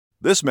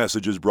This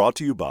message is brought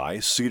to you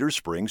by Cedar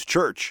Springs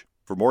Church.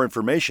 For more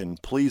information,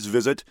 please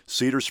visit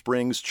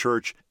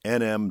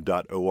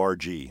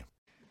cedarspringschurchnm.org. You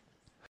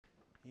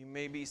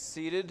may be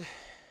seated,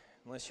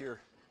 unless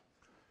you're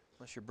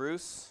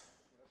Bruce.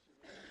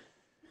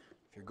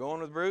 If you're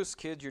going with Bruce,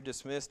 kids, you're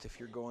dismissed. If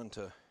you're going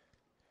to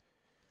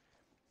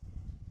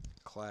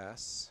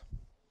class.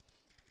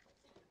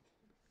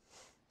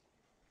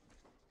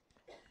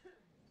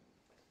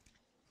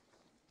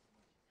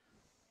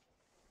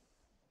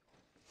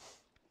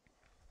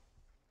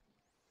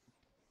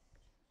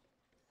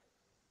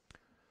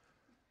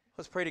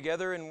 Let's pray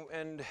together,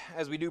 and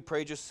as we do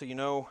pray, just so you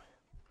know,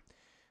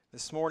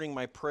 this morning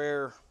my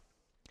prayer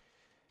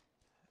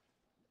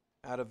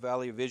out of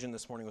Valley of Vision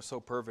this morning was so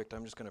perfect,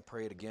 I'm just going to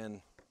pray it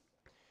again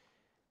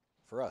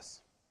for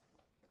us.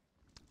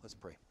 Let's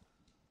pray.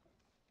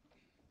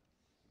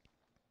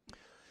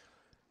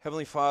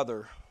 Heavenly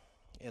Father,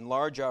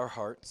 enlarge our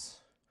hearts,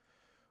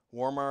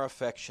 warm our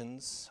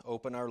affections,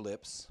 open our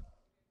lips,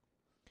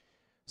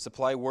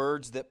 supply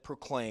words that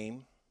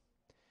proclaim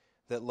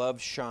that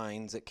love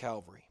shines at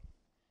Calvary.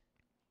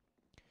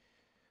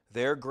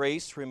 Their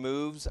grace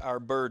removes our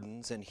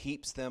burdens and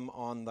heaps them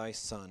on thy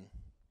Son,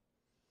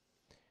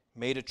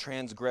 made a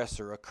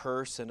transgressor, a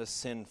curse and a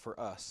sin for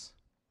us.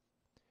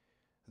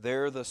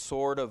 There the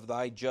sword of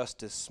thy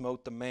justice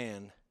smote the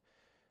man,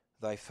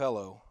 thy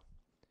fellow.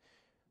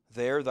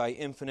 There thy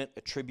infinite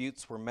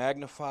attributes were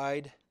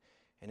magnified,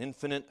 and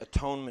infinite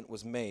atonement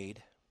was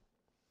made.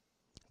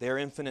 There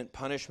infinite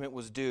punishment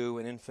was due,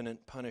 and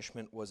infinite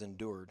punishment was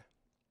endured.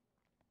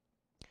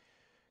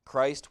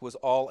 Christ was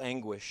all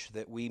anguish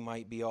that we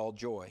might be all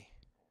joy,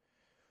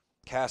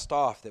 cast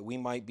off that we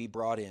might be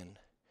brought in,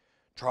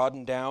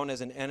 trodden down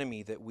as an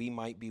enemy that we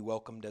might be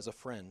welcomed as a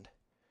friend,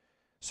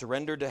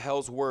 surrendered to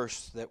hell's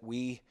worst that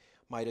we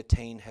might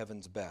attain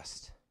heaven's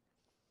best,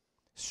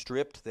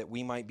 stripped that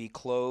we might be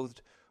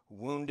clothed,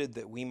 wounded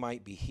that we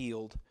might be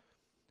healed,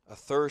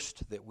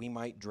 athirst that we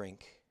might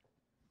drink,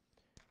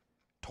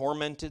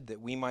 tormented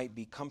that we might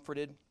be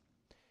comforted,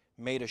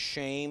 made a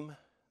shame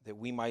that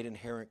we might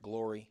inherit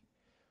glory,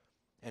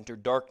 enter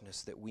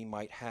darkness that we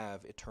might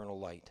have eternal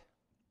light.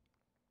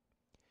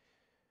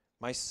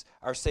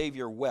 Our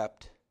Savior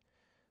wept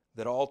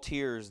that all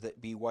tears that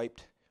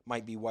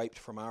might be wiped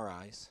from our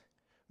eyes,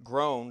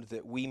 groaned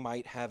that we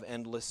might have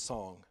endless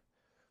song,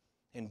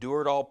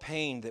 endured all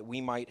pain that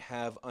we might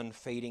have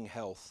unfading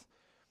health,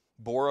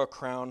 bore a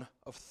crown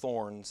of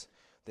thorns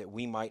that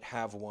we might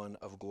have one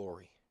of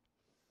glory,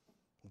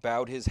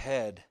 bowed his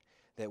head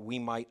that we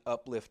might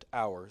uplift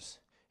ours,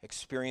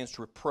 experienced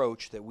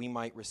reproach that we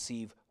might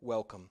receive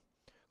welcome,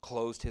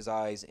 closed his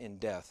eyes in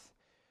death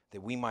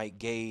that we might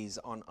gaze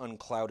on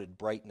unclouded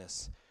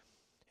brightness,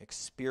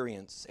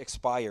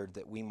 expired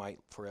that we might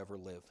forever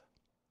live.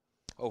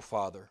 O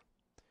Father,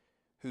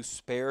 who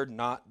spared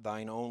not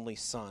thine only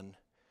Son,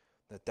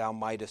 that thou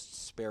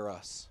mightest spare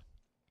us.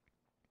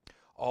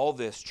 All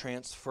this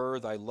transfer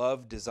thy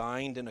love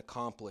designed and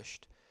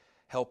accomplished.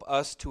 Help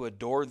us to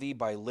adore thee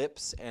by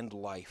lips and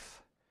life.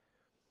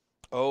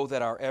 Oh,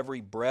 that our every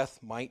breath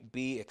might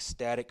be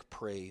ecstatic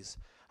praise,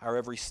 our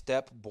every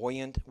step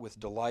buoyant with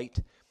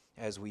delight,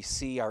 as we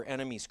see our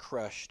enemies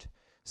crushed,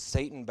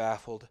 Satan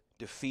baffled,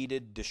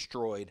 defeated,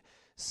 destroyed,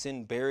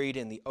 sin buried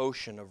in the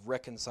ocean of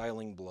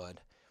reconciling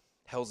blood,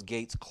 hell's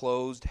gates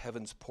closed,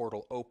 heaven's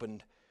portal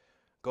opened.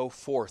 Go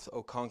forth,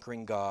 O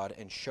conquering God,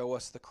 and show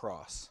us the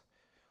cross,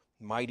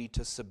 mighty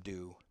to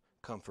subdue,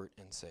 comfort,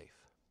 and save.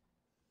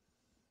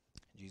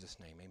 In Jesus'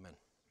 name, amen.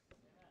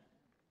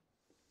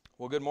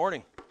 Well, good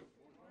morning.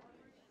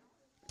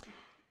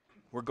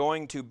 We're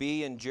going to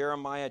be in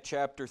Jeremiah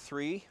chapter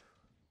 3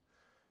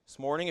 this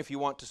morning, if you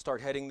want to start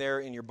heading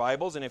there in your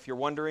Bibles. And if you're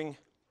wondering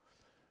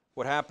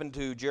what happened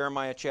to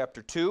Jeremiah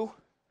chapter 2,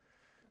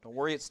 don't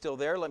worry, it's still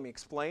there. Let me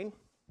explain.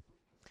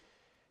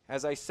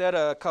 As I said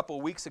a couple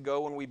weeks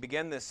ago when we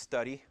began this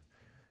study,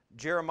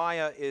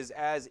 Jeremiah is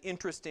as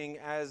interesting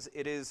as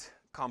it is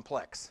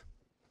complex.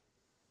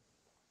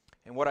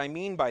 And what I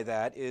mean by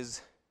that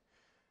is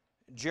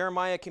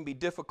Jeremiah can be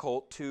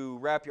difficult to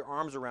wrap your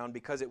arms around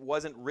because it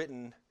wasn't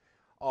written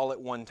all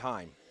at one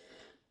time.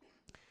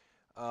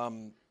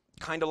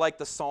 Kind of like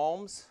the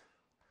Psalms,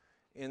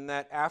 in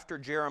that after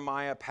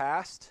Jeremiah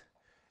passed,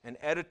 an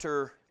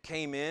editor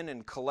came in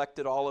and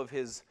collected all of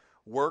his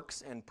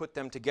works and put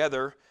them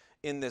together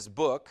in this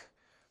book.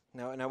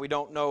 Now we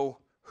don't know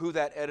who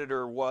that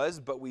editor was,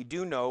 but we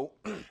do know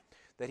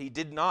that he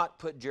did not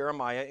put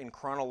Jeremiah in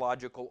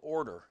chronological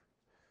order,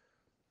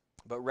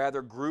 but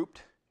rather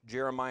grouped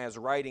Jeremiah's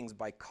writings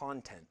by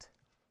content,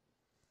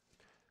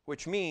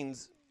 which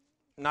means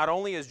not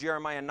only is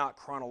Jeremiah not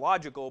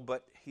chronological,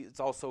 but it's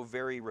also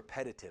very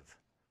repetitive.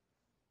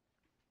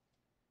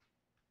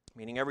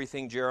 Meaning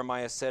everything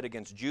Jeremiah said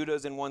against Judah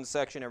is in one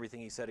section,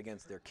 everything he said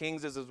against their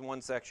kings is in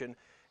one section,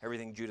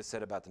 everything Judah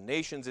said about the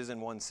nations is in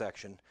one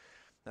section.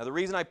 Now the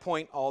reason I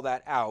point all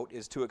that out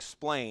is to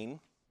explain,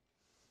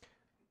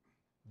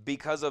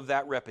 because of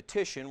that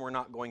repetition, we're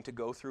not going to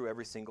go through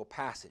every single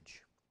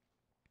passage.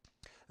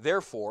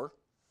 Therefore,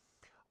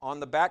 on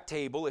the back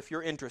table, if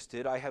you're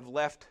interested, I have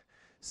left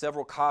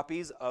several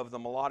copies of the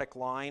melodic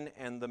line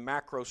and the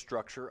macro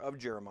structure of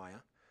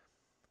Jeremiah,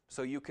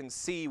 so you can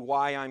see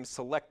why I'm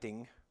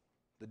selecting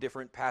the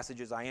different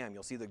passages I am.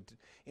 You'll see the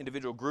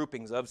individual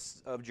groupings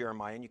of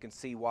Jeremiah, and you can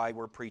see why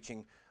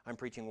I'm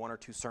preaching one or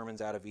two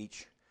sermons out of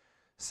each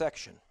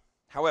section.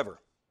 However,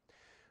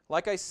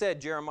 like I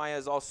said, Jeremiah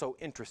is also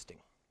interesting.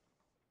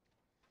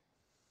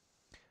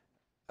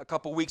 A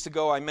couple weeks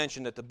ago, I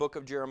mentioned that the book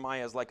of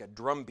Jeremiah is like a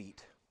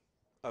drumbeat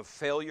of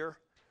failure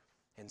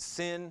and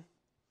sin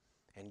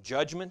and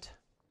judgment.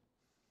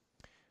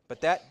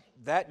 But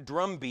that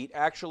drumbeat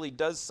actually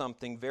does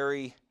something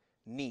very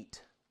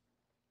neat.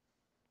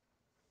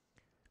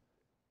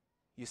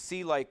 You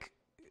see like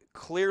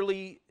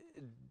clearly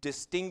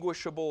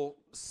distinguishable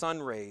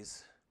sun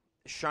rays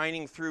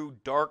shining through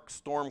dark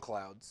storm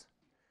clouds.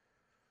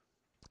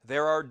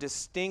 There are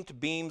distinct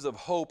beams of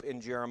hope in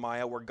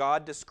Jeremiah where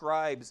God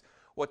describes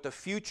what the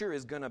future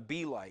is going to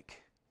be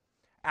like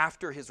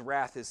after his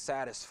wrath is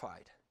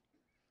satisfied.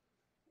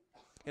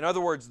 In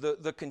other words,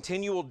 the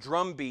continual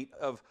drumbeat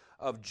of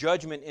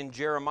judgment in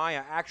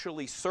Jeremiah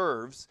actually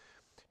serves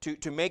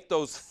to make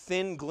those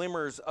thin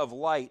glimmers of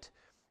light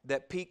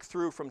that peek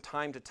through from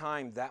time to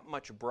time that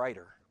much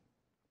brighter.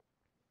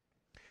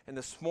 And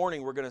this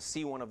morning we're going to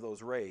see one of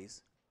those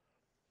rays.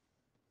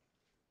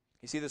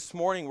 You see, this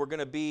morning we're going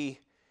to be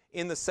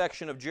in the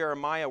section of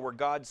Jeremiah where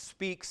God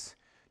speaks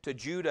to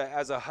Judah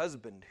as a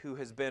husband who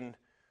has been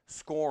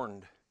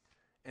scorned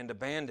and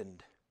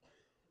abandoned.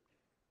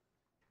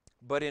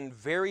 But in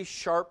very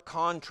sharp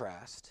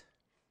contrast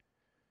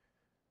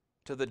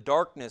to the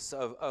darkness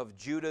of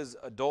Judah's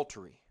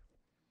adultery,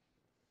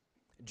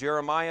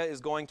 Jeremiah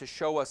is going to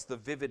show us the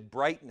vivid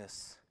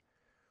brightness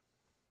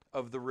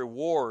of the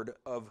reward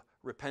of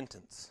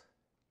repentance.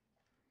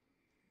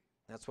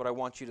 That's what I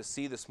want you to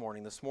see this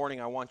morning. This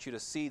morning I want you to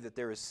see that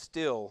there is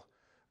still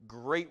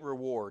great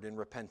reward in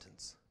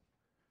repentance.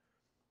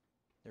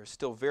 There's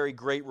still very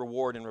great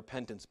reward in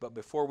repentance. But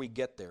before we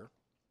get there,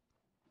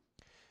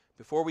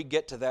 before we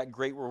get to that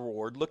great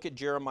reward, look at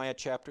Jeremiah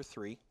chapter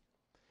 3.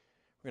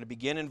 We're going to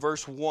begin in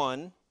verse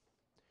 1,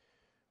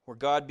 where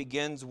God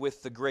begins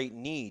with the great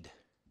need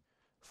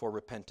for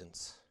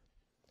repentance.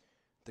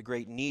 The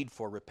great need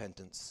for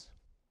repentance.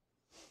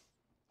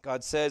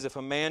 God says, if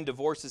a man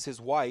divorces his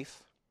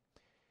wife,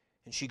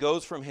 and she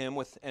goes from him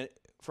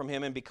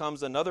and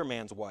becomes another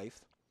man's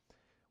wife,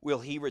 will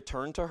he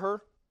return to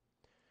her?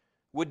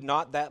 Would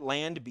not that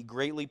land be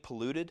greatly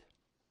polluted?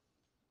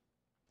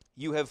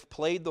 You have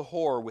played the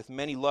whore with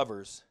many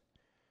lovers,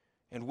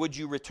 and would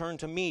you return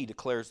to me,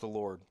 declares the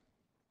Lord.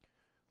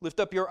 Lift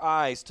up your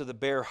eyes to the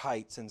bare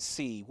heights and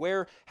see,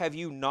 where have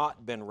you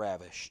not been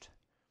ravished?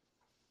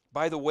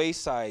 By the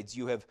waysides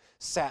you have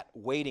sat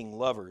waiting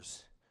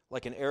lovers,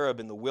 like an Arab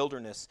in the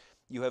wilderness.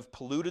 You have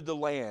polluted the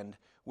land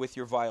with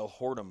your vile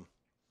whoredom.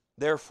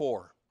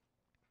 Therefore,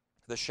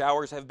 the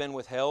showers have been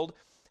withheld,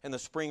 and the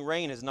spring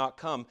rain has not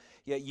come,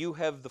 yet you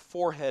have the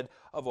forehead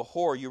of a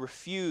whore. You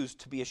refuse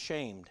to be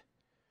ashamed.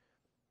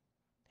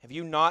 Have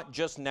you not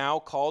just now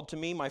called to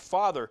me, my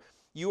father?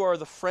 You are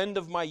the friend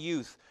of my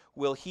youth.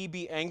 Will he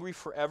be angry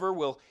forever?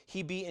 Will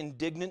he be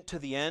indignant to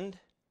the end?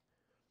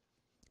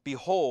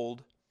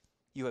 Behold,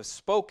 you have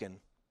spoken,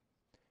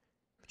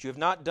 but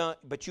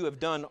you have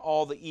done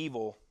all the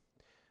evil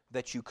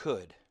that you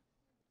could.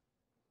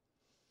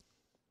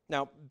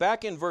 Now,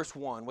 back in verse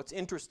 1, what's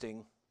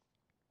interesting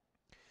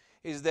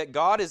is that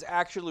God is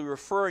actually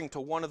referring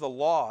to one of the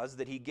laws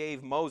that he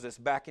gave Moses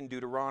back in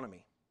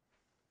Deuteronomy.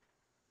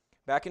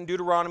 Back in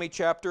Deuteronomy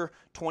chapter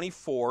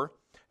 24,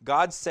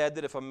 God said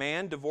that if a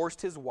man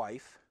divorced his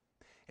wife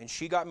and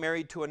she got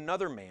married to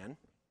another man,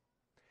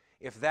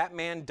 if that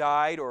man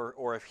died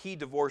or if he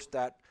divorced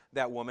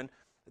that woman,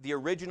 the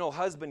original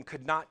husband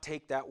could not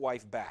take that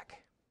wife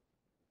back.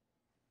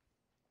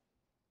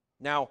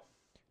 Now,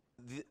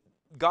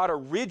 God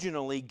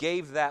originally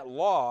gave that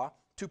law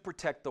to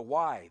protect the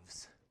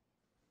wives,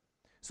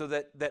 so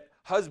that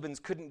husbands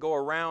couldn't go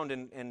around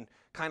and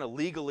kind of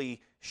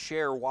legally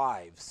share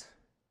wives.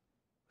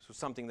 This was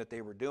something that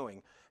they were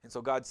doing. And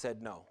so God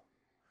said, no,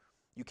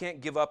 you can't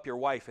give up your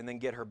wife and then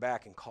get her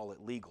back and call it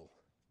legal.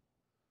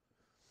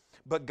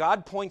 But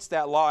God points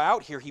that law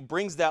out here. He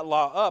brings that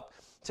law up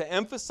to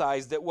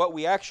emphasize that what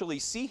we actually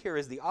see here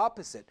is the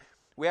opposite.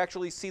 We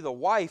actually see the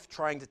wife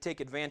trying to take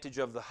advantage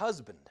of the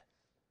husband,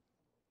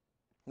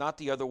 not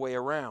the other way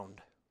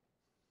around.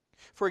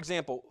 For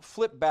example,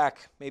 flip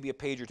back maybe a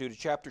page or two to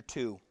chapter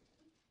 2,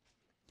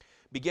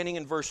 beginning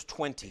in verse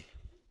 20.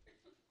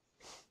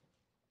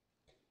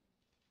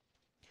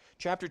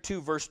 Chapter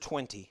 2, verse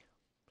 20.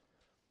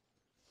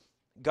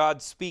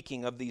 God,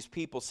 speaking of these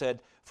people, said,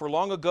 "For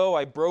long ago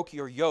I broke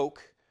your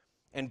yoke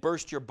and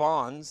burst your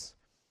bonds,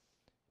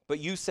 but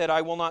you said,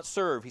 I will not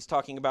serve." He's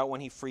talking about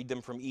when he freed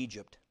them from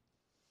Egypt.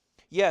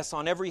 "Yes,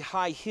 on every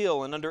high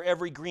hill and under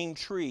every green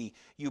tree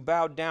you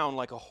bowed down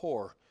like a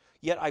whore.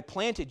 Yet I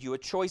planted you a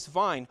choice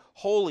vine,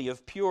 wholly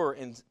of pure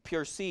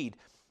seed.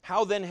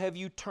 How then have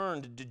you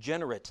turned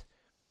degenerate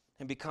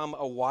and become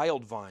a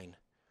wild vine?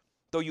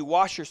 Though you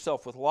wash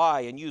yourself with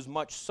lye and use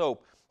much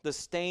soap, The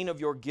stain of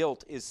your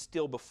guilt is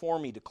still before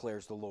me,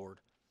 declares the Lord.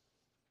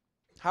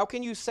 How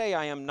can you say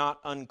I am not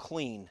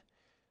unclean?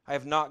 I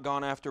have not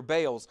gone after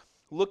Baals.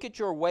 Look at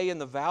your way in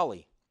the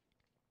valley.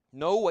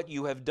 Know what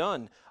you have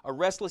done. A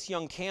restless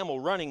young camel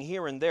running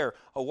here and there,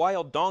 a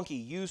wild donkey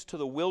used to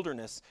the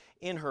wilderness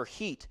in her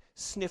heat,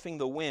 sniffing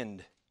the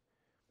wind.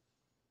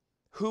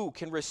 Who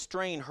can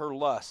restrain her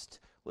lust?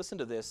 Listen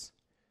to this.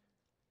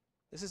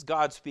 This is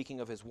God speaking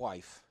of his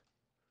wife.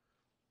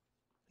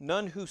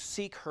 None who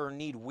seek her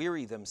need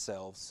weary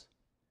themselves.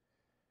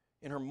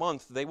 In her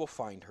month they will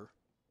find her.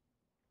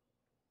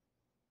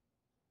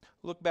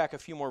 Look back a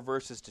few more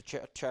verses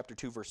to chapter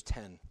 2, verse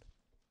 10.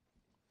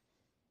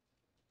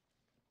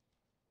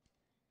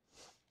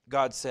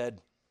 God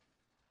said,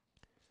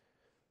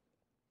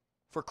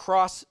 "For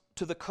cross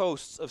to the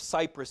coasts of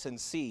Cyprus and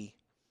see,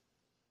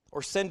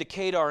 or send to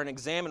Kedar and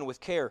examine with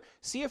care.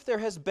 See if there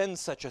has been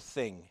such a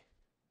thing.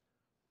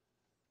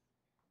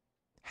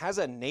 Has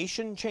a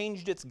nation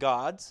changed its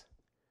gods,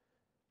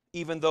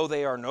 even though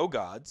they are no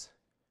gods?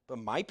 But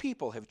my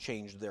people have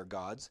changed their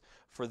gods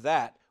for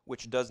that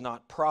which does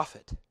not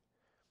profit."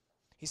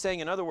 He's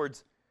saying, in other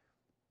words,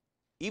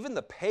 even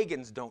the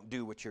pagans don't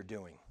do what you're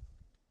doing.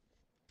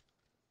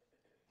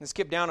 Let's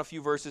skip down a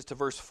few verses to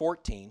verse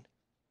 14.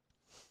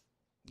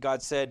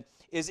 God said,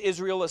 "Is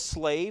Israel a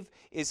slave?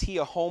 Is he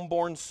a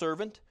homeborn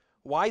servant?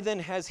 Why then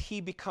has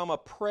he become a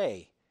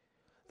prey?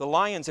 The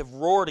lions have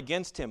roared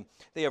against him.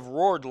 They have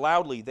roared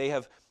loudly. They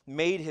have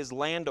made his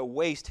land a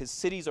waste. His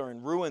cities are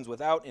in ruins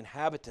without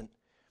inhabitant.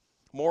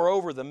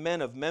 Moreover, the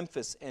men of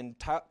Memphis and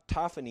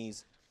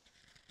Tahpanhes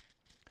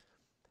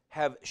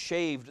have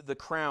shaved the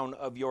crown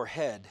of your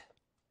head."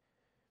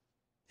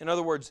 In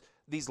other words,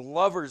 these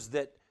lovers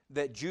that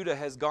Judah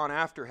has gone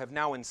after have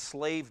now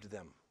enslaved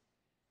them.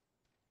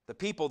 The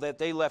people that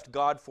they left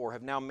God for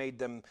have now made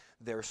them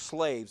their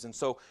slaves. And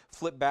so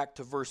flip back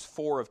to verse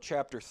 4 of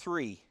chapter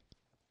 3.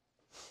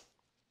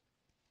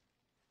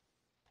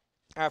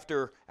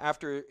 After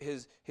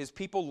his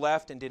people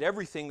left and did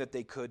everything that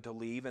they could to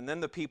leave, and then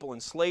the people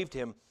enslaved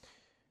him,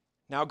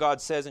 now God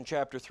says in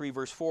chapter 3,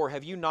 verse 4,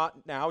 "Have you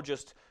not now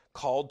just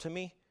called to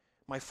me?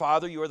 My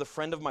father, you are the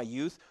friend of my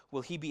youth.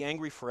 Will he be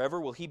angry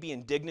forever? Will he be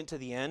indignant to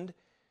the end?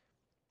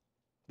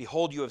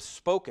 Behold, you have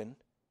spoken,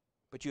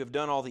 but you have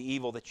done all the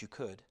evil that you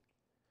could."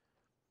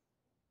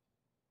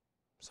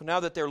 So now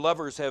that their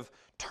lovers have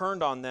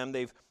turned on them,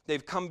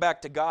 they've come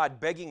back to God,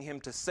 begging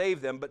him to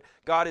save them. But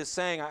God is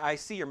saying, I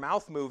see your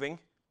mouth moving.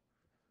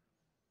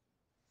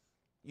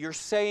 You're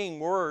saying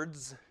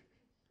words,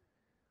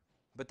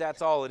 but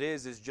that's all it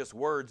is just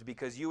words,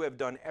 because you have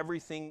done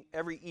everything,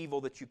 every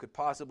evil that you could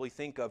possibly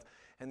think of.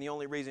 And the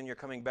only reason you're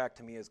coming back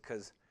to me is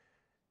because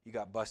you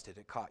got busted.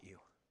 It caught you.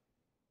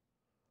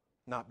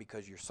 Not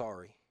because you're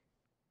sorry.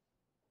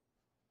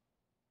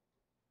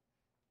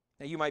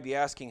 Now you might be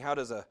asking, how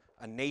does a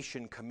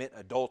nation commit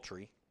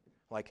adultery?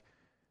 Like,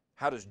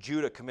 how does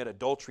Judah commit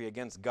adultery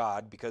against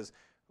God? Because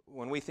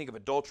when we think of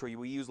adultery,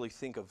 we usually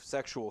think of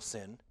sexual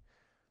sin.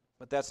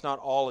 But that's not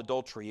all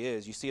adultery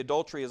is. You see,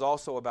 adultery is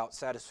also about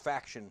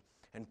satisfaction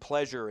and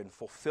pleasure and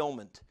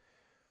fulfillment.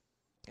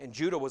 And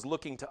Judah was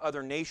looking to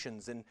other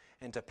nations and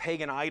to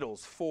pagan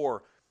idols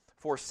for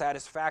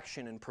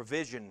satisfaction and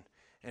provision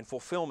and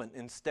fulfillment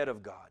instead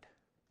of God.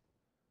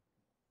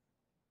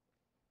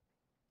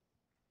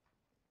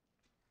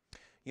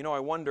 You know, I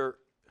wonder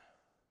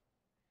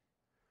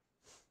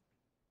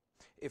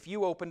if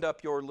you opened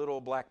up your little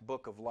black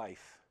book of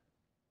life,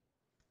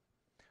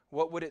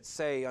 what would it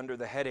say under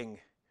the heading,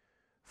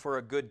 "For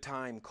a good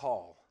time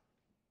call"?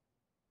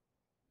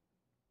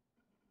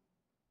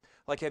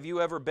 Like, have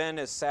you ever been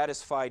as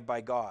satisfied by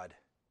God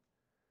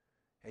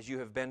as you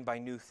have been by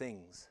new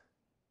things?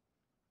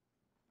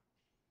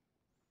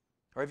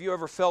 Or have you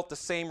ever felt the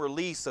same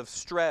release of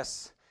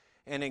stress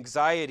and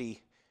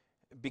anxiety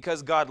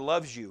because God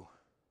loves you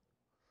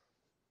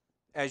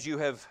as you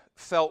have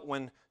felt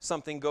when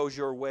something goes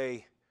your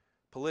way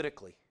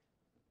politically?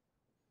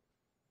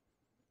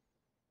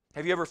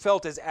 Have you ever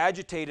felt as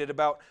agitated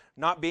about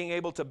not being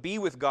able to be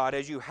with God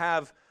as you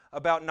have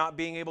about not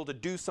being able to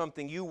do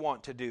something you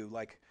want to do,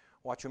 like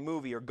watch a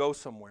movie or go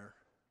somewhere?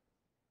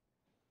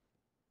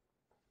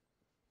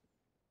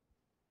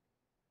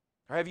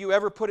 Or have you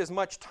ever put as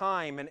much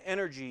time and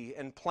energy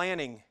and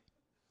planning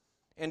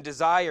and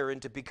desire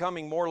into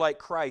becoming more like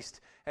Christ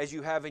as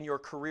you have in your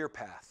career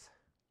path?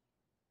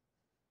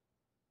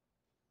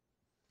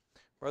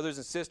 Brothers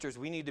and sisters,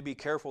 we need to be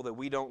careful that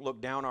we don't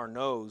look down our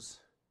nose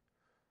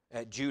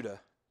at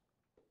Judah.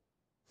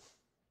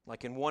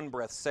 Like in one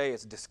breath say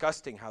it's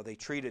disgusting how they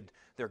treated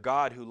their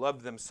God who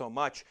loved them so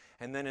much,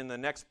 and then in the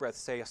next breath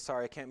say,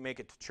 "Sorry, I can't make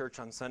it to church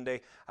on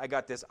Sunday. I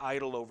got this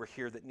idol over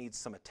here that needs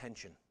some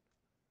attention."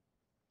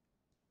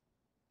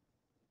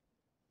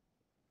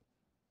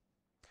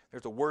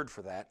 There's a word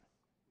for that.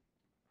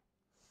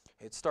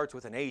 It starts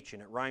with an H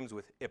and it rhymes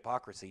with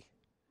hypocrisy.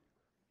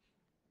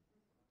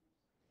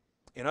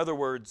 In other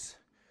words,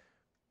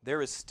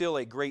 there is still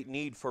a great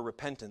need for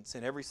repentance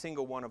in every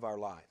single one of our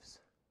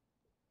lives.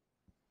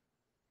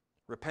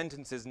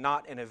 Repentance is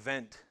not an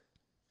event.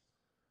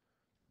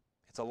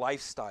 It's a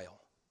lifestyle.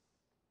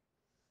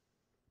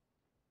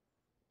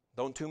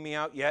 Don't tune me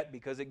out yet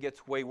because it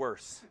gets way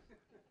worse.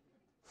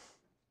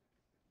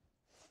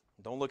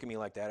 Don't look at me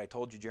like that. I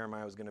told you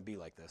Jeremiah was going to be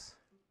like this.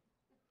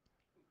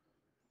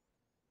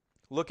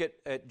 Look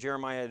at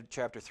Jeremiah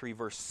chapter 3,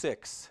 verse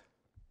 6.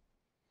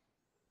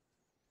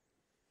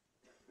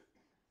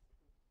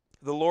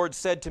 The Lord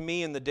said to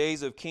me in the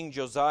days of King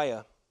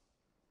Josiah,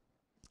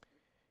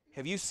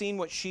 have you seen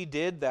what she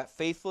did, that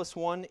faithless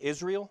one,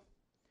 Israel?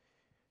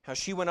 How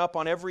she went up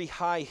on every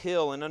high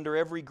hill and under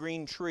every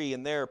green tree,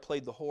 and there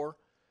played the whore?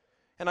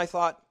 And I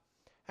thought,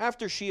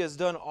 after she has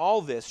done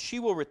all this, she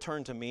will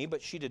return to me,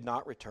 but she did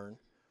not return.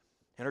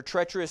 And her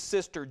treacherous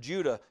sister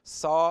Judah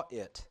saw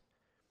it.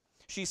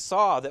 She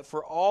saw that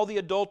for all the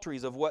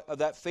adulteries of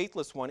that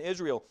faithless one,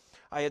 Israel,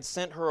 I had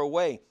sent her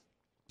away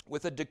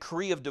with a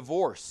decree of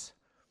divorce.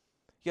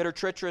 Yet her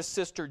treacherous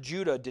sister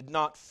Judah did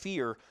not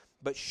fear,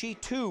 but she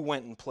too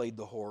went and played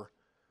the whore.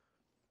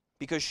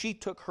 Because she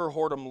took her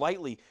whoredom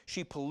lightly,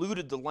 she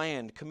polluted the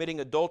land,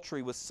 committing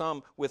adultery with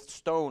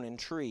stone and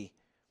tree.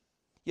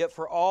 Yet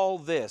for all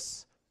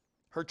this,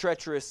 her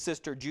treacherous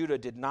sister Judah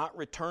did not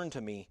return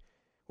to me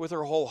with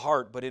her whole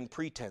heart, but in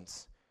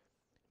pretense,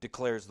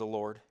 declares the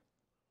Lord.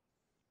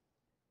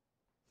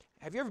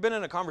 Have you ever been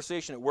in a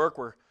conversation at work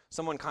where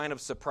someone kind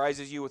of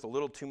surprises you with a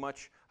little too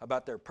much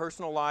about their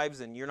personal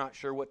lives and you're not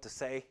sure what to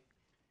say?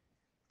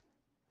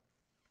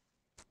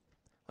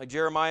 Like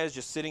Jeremiah is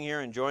just sitting here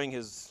enjoying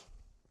his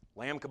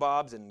lamb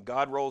kebabs, and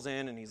God rolls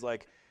in and he's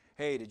like,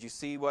 hey, did you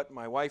see what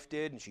my wife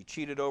did? And she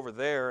cheated over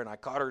there, and I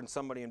caught her and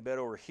somebody in bed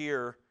over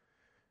here.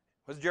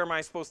 What's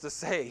Jeremiah supposed to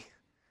say?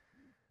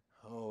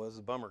 Oh, this is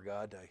a bummer,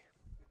 God. I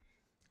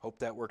hope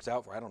that works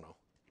out for, I don't know.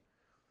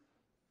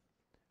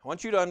 I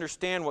want you to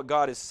understand what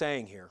God is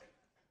saying here.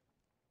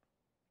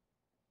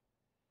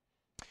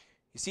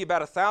 You see,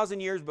 about 1,000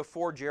 years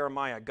before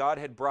Jeremiah, God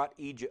had brought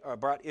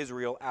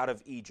Israel out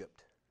of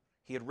Egypt.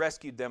 He had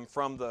rescued them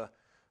from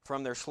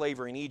their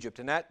slavery in Egypt.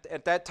 And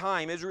at that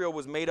time, Israel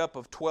was made up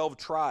of 12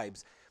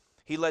 tribes.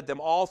 He led them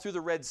all through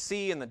the Red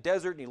Sea and the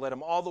desert, and he led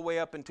them all the way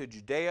up into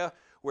Judea,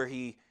 where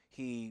he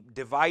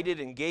divided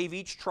and gave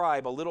each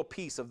tribe a little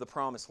piece of the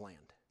promised land.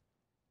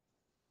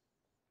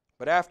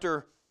 But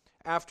after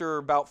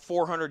about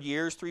 400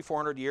 years,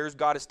 400 years,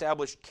 God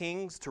established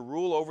kings to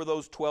rule over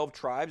those 12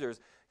 tribes. There's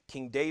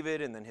King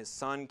David and then his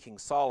son, King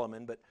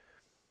Solomon. But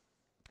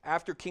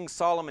after King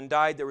Solomon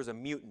died, there was a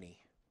mutiny.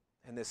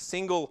 And this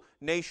single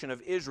nation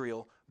of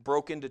Israel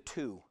broke into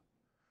two.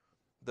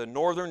 The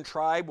northern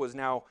tribe was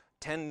now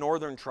 10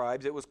 northern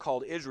tribes. It was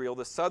called Israel.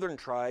 The southern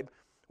tribe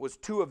was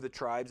 2 of the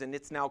tribes, and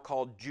it's now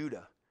called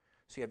Judah.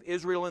 So you have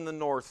Israel in the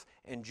north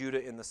and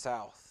Judah in the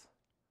south.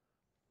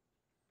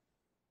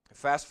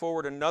 Fast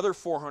forward another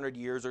 400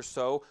 years or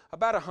so,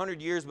 about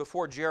 100 years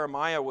before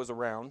Jeremiah was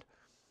around,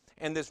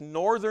 and this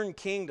northern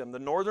kingdom, the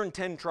northern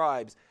 10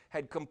 tribes,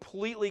 had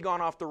completely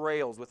gone off the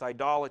rails with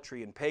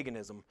idolatry and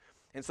paganism.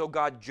 And so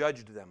God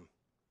judged them.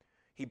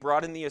 He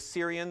brought in the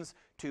Assyrians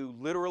to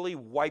literally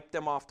wipe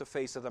them off the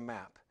face of the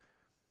map.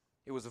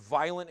 It was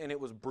violent and it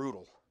was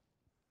brutal.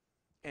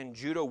 And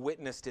Judah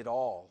witnessed it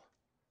all.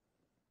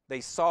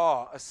 They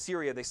saw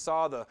Assyria, they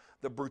saw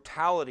the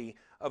brutality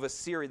of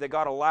Assyria that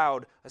God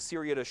allowed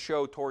Assyria to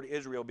show toward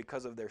Israel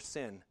because of their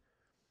sin.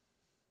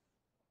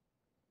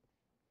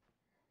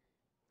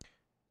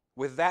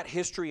 With that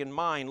history in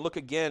mind, look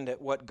again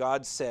at what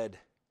God said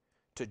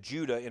to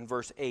Judah in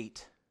verse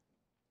 8.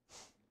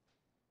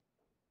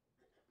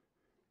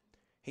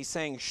 He's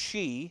saying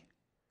she,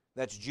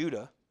 that's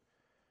Judah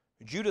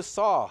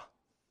saw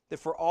that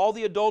for all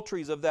the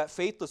adulteries of that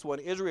faithless one,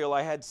 Israel,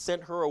 I had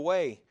sent her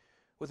away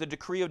with a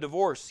decree of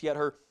divorce. Yet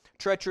her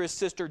treacherous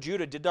sister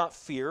Judah did not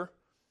fear,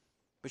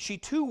 but she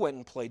too went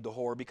and played the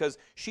whore because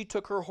she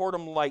took her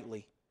whoredom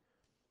lightly.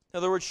 In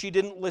other words, she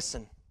didn't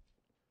listen.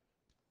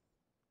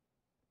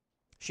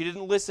 She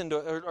didn't listen to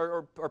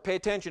or pay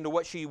attention to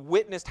what she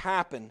witnessed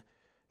happen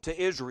to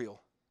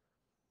Israel.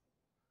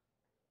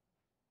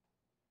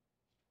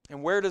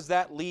 And where does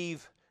that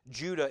leave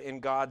Judah in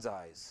God's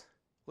eyes?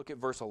 Look at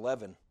verse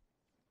 11.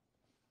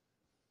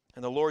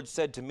 And the Lord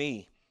said to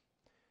me,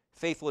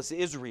 faithless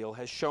Israel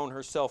has shown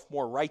herself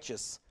more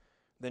righteous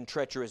than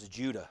treacherous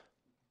Judah.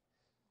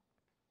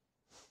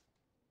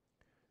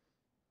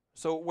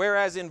 So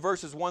whereas in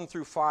verses 1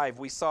 through 5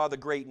 we saw the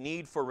great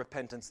need for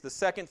repentance, the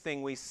second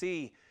thing we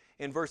see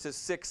in verses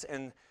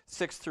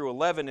 6 through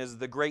 11 is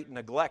the great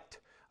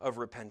neglect of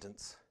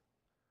repentance.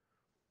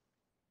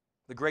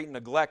 The great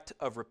neglect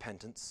of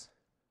repentance.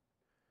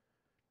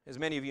 As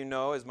many of you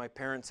know, as my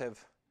parents have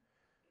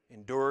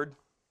endured,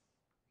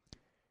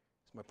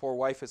 as my poor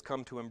wife has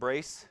come to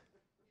embrace,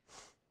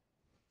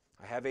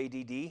 I have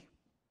ADD.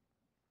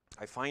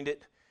 I find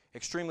it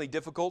extremely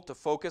difficult to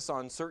focus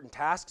on certain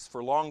tasks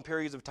for long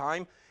periods of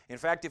time. In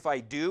fact, if I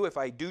do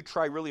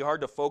try really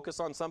hard to focus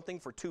on something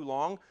for too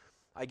long,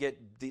 I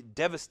get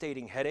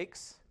devastating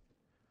headaches.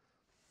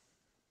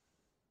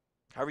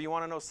 However, you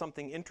want to know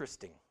something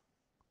interesting.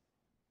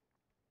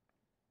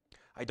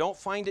 I don't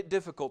find it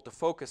difficult to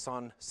focus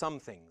on some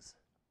things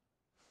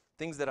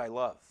that I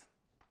love.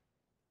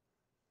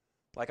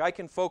 Like I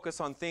can focus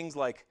on things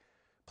like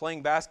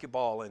playing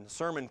basketball and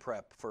sermon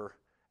prep for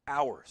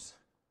hours.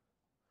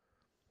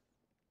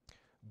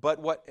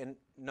 And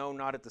no,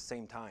 not at the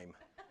same time.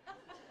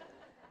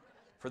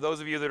 For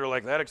those of you that are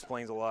like, that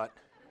explains a lot.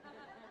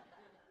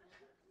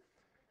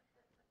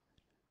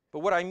 But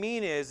what I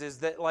mean is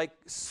that like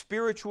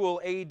spiritual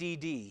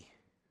ADD,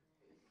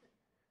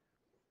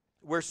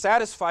 we're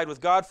satisfied with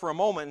God for a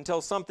moment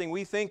until something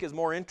we think is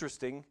more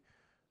interesting,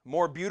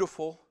 more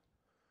beautiful,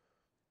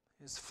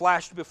 is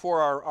flashed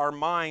before our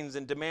minds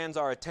and demands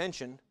our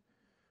attention.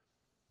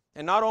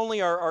 And not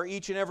only are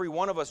each and every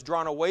one of us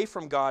drawn away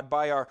from God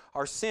by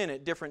our sin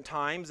at different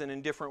times and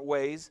in different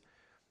ways,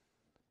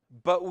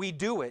 but we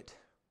do it.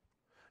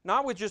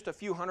 Not with just a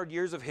few hundred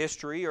years of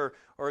history or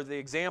the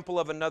example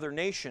of another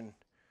nation,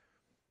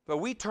 but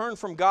we turn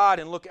from God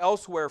and look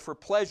elsewhere for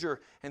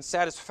pleasure and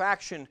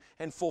satisfaction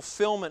and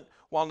fulfillment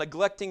while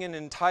neglecting an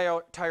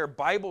entire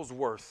Bible's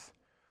worth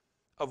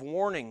of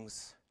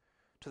warnings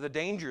to the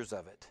dangers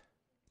of it.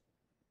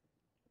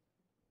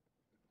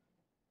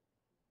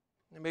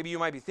 And maybe you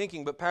might be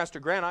thinking, but Pastor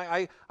Grant,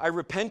 I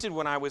repented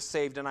when I was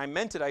saved and I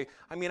meant it.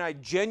 I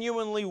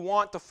genuinely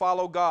want to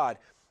follow God.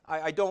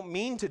 I don't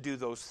mean to do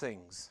those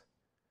things.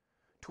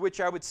 To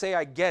which I would say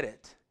I get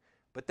it,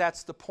 but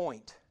that's the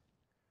point.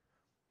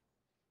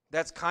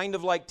 That's kind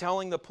of like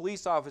telling the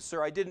police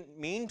officer, I didn't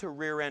mean to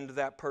rear-end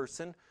that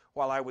person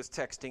while I was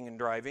texting and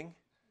driving.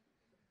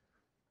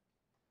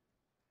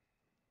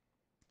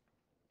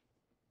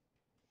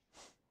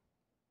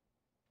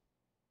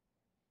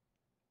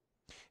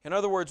 In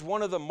other words,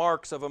 one of the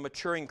marks of a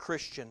maturing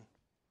Christian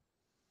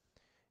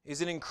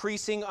is an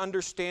increasing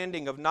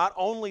understanding of not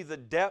only the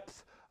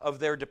depth of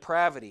their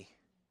depravity,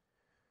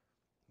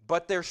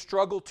 but their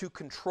struggle to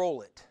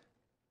control it.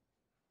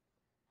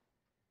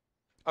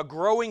 A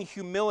growing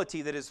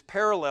humility that is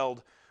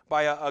paralleled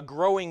by a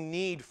growing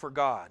need for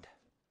God.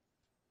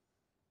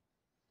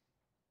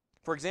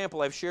 For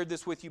example, I've shared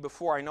this with you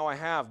before, I know I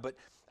have, but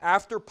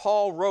after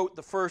Paul wrote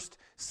the first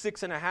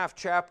 6.5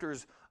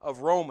 chapters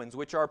of Romans,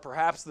 which are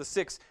perhaps the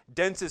 6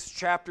 densest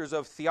chapters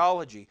of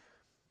theology,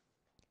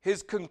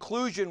 his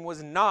conclusion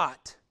was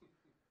not,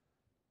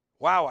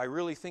 wow, I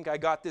really think I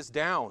got this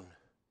down.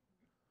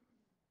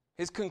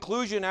 His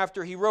conclusion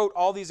after he wrote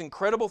all these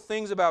incredible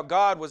things about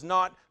God was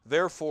not,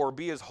 therefore,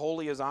 be as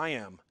holy as I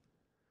am.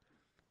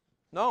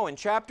 No, in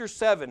chapter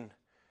 7,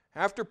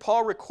 after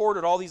Paul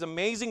recorded all these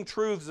amazing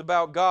truths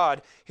about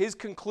God, his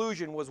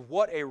conclusion was,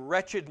 what a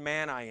wretched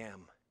man I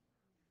am.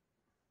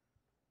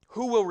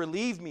 Who will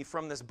relieve me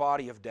from this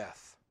body of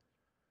death?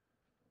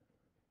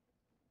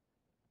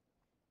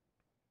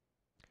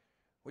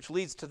 Which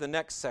leads to the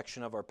next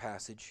section of our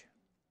passage.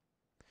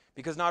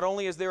 Because not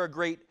only is there a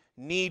great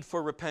need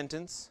for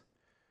repentance,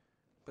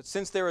 but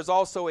since there is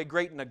also a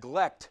great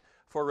neglect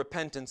for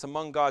repentance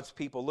among God's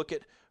people, look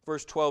at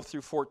verse 12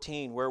 through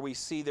 14, where we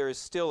see there is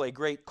still a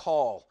great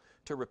call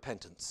to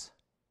repentance.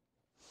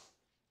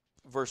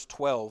 Verse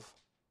 12,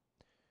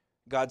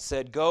 God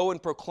said, "Go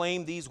and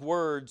proclaim these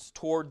words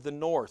toward the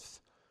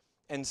north,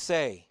 and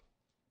say,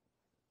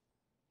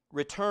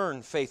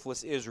 'Return,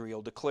 faithless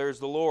Israel, declares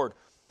the Lord.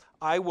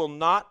 I will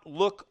not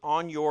look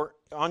on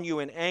you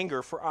in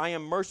anger, for I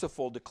am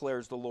merciful,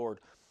 declares the Lord.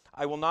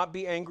 I will not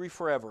be angry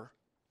forever.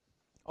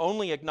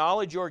 Only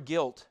acknowledge your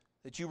guilt,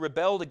 that you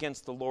rebelled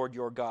against the Lord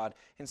your God,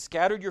 and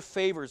scattered your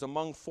favors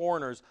among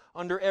foreigners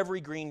under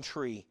every green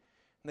tree,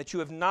 and that you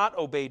have not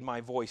obeyed my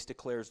voice,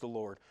 declares the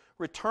Lord.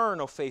 Return,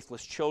 O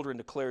faithless children,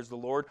 declares the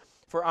Lord,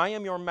 for I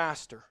am your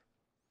master.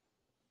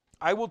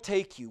 I will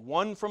take you,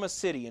 one from a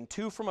city and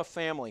two from a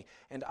family,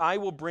 and I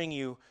will bring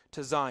you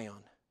to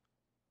Zion.'"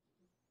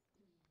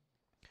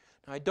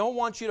 Now, I don't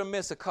want you to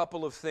miss a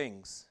couple of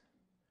things.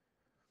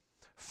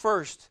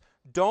 First,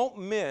 don't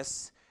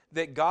miss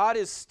that God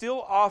is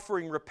still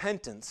offering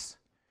repentance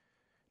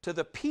to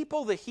the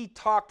people that He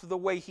talked the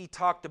way He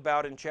talked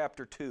about in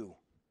chapter 2.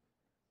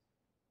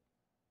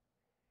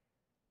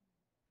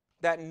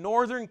 That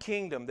northern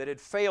kingdom that had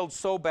failed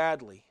so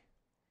badly.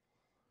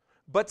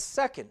 But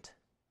second,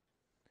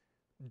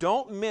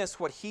 don't miss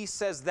what He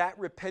says that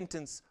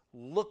repentance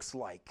looks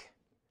like.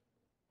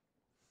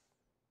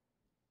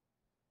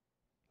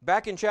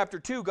 Back in chapter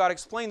 2, God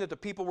explained that the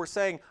people were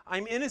saying,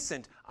 I'm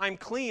innocent, I'm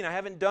clean, I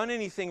haven't done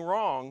anything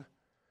wrong.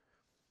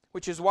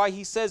 Which is why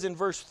He says in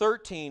verse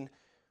 13,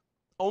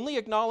 only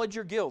acknowledge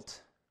your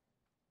guilt,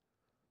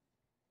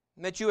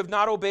 and that you have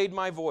not obeyed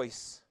my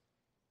voice.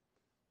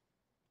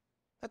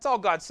 That's all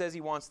God says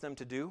He wants them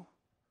to do.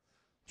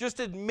 Just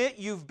admit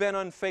you've been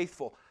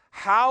unfaithful.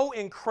 How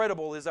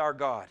incredible is our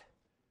God?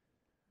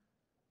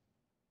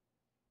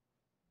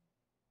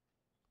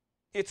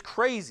 It's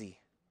crazy.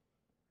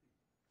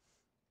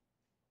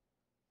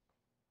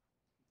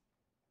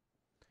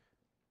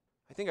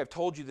 I think I've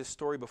told you this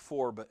story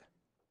before, but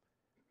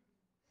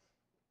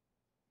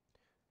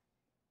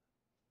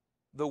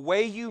the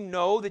way you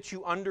know that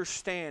you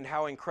understand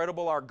how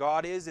incredible our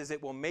God is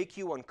it will make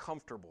you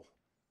uncomfortable.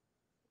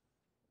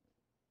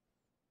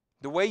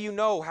 The way you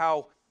know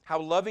how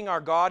loving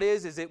our God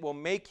is it will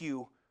make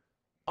you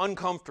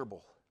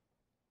uncomfortable.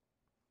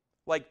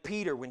 like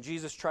Peter when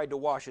Jesus tried to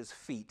wash his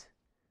feet.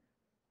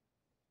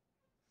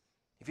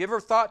 If you ever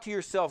thought to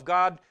yourself,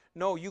 God,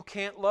 no, you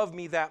can't love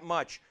me that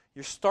much,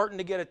 you're starting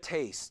to get a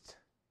taste.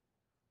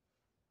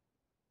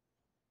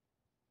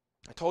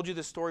 I told you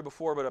this story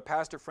before, but a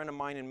pastor friend of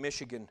mine in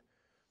Michigan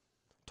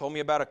told me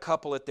about a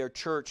couple at their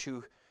church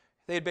who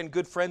they had been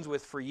good friends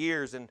with for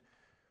years. And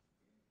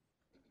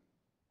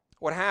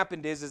what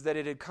happened is that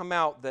it had come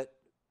out that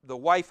the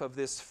wife of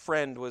this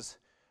friend was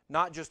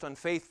not just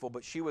unfaithful,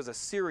 but she was a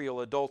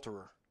serial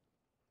adulterer.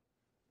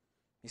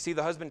 You see,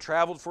 the husband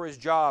traveled for his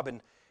job,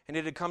 and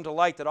it had come to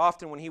light that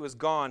often when he was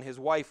gone, his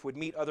wife would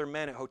meet other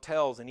men at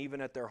hotels and even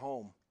at their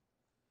home.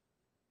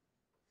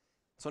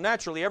 So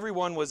naturally,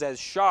 everyone was as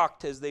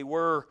shocked as they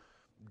were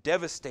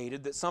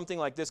devastated that something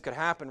like this could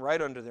happen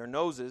right under their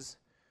noses.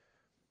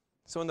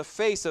 So in the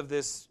face of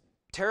this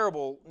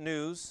terrible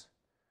news,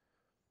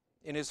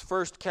 in his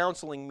first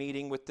counseling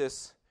meeting with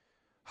this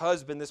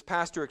husband, this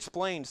pastor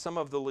explained some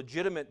of the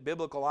legitimate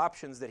biblical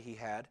options that he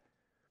had.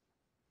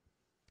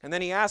 And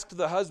then he asked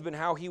the husband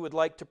how he would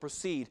like to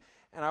proceed.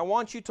 And I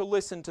want you to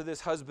listen to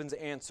this husband's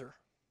answer.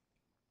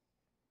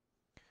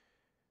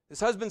 This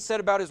husband said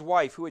about his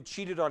wife, who had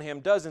cheated on him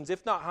dozens,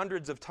 if not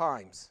hundreds of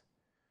times,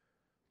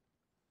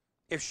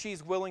 if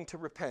she's willing to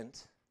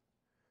repent,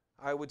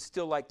 I would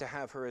still like to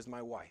have her as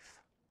my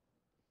wife.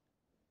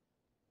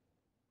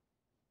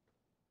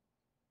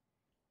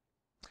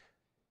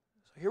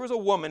 So here was a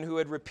woman who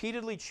had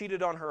repeatedly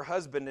cheated on her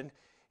husband, and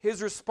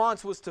his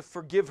response was to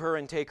forgive her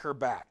and take her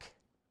back.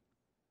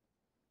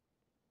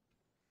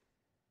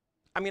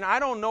 I mean, I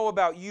don't know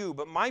about you,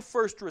 but my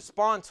first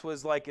response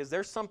was like, is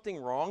there something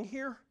wrong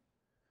here?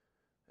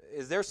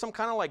 Is there some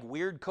kind of like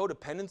weird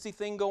codependency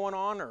thing going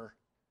on?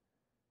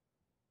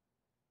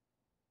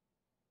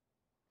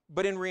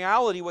 But in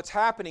reality, what's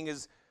happening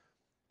is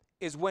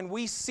when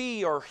we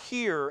see or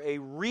hear a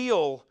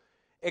real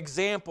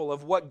example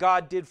of what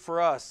God did for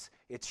us,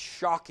 it's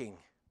shocking.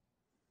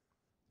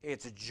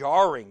 It's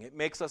jarring. It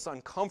makes us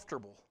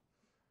uncomfortable.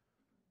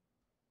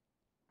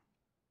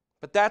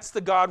 But that's the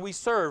God we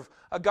serve,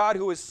 a God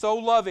who is so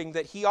loving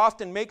that He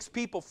often makes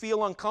people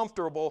feel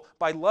uncomfortable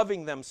by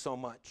loving them so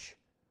much.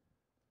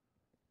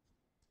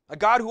 A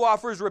God who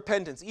offers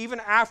repentance, even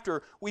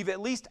after we've at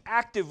least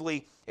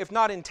actively, if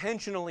not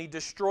intentionally,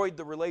 destroyed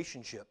the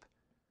relationship.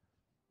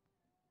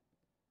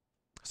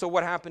 So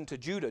what happened to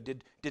Judah?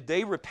 Did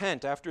they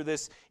repent after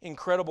this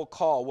incredible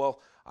call?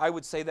 Well, I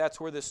would say that's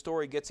where this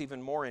story gets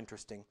even more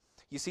interesting.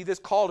 You see, this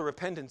call to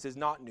repentance is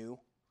not new.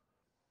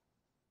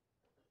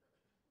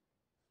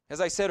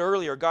 As I said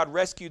earlier, God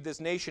rescued this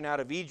nation out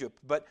of Egypt,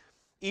 but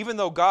even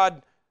though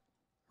God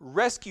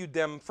rescued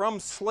them from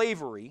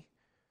slavery,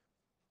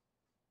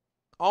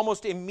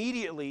 almost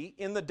immediately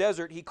in the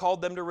desert, He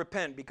called them to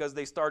repent because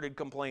they started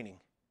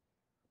complaining.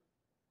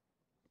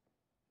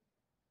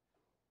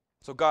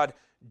 So God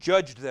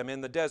judged them in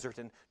the desert,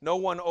 and no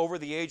one over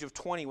the age of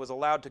 20 was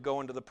allowed to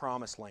go into the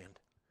promised land.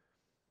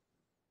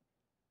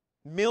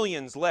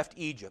 Millions left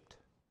Egypt.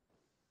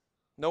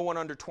 No one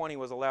under 20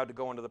 was allowed to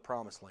go into the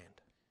promised land.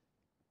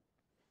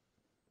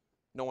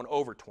 No one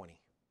over 20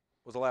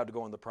 was allowed to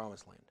go into the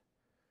promised land.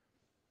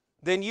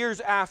 Then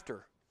years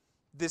after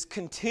this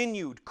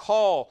continued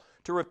call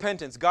to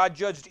repentance, God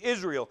judged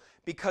Israel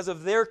because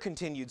of their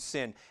continued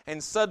sin.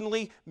 And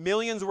suddenly,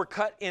 millions were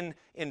cut in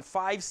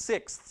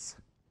 5/6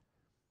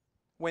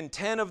 when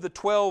 10 of the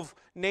 12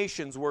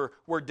 nations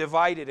were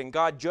divided, and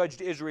God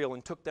judged Israel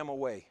and took them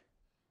away.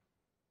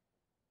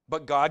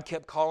 But God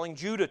kept calling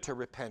Judah to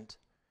repent.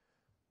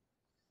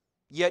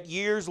 Yet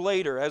years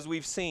later, as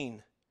we've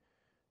seen,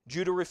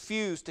 Judah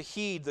refused to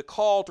heed the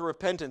call to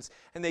repentance,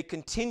 and they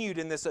continued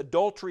in this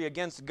adultery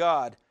against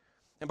God.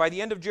 And by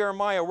the end of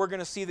Jeremiah, we're going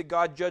to see that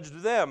God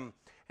judged them,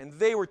 and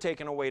they were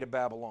taken away to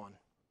Babylon.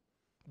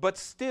 But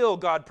still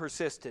God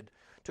persisted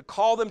to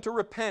call them to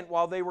repent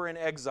while they were in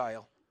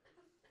exile.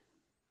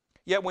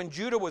 Yet when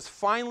Judah was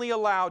finally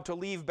allowed to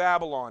leave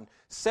Babylon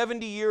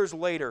 70 years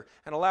later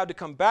and allowed to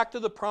come back to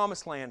the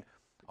promised land,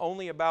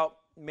 only about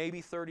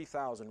maybe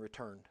 30,000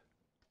 returned.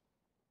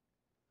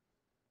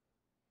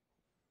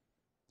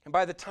 And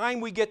by the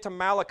time we get to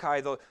Malachi,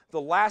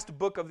 the last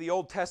book of the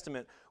Old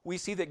Testament, we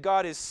see that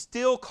God is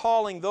still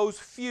calling those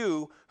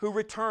few who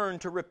return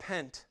to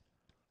repent.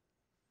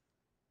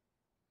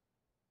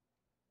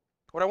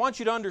 What I want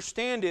you to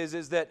understand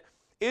is that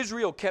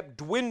Israel kept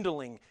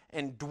dwindling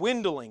and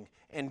dwindling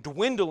and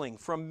dwindling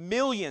from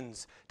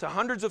millions to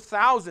hundreds of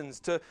thousands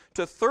to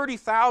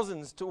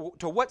 30,000s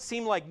to what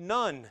seemed like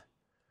none.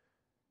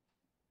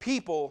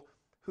 People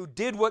who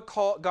did what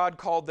God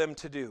called them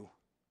to do.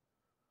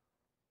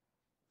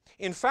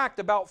 In fact,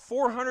 about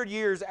 400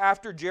 years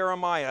after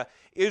Jeremiah,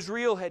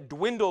 Israel had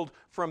dwindled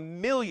from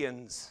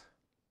millions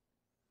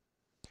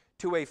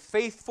to a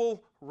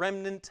faithful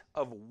remnant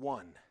of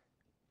one.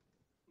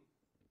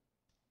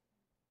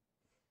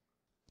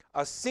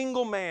 A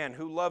single man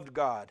who loved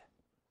God.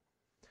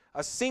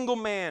 A single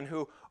man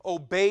who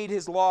obeyed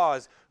His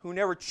laws, who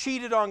never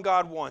cheated on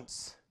God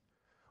once.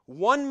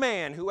 One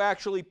man who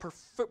actually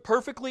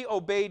perfectly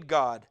obeyed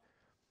God.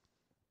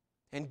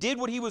 and did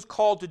what he was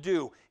called to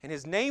do. And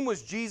his name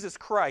was Jesus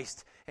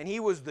Christ, and he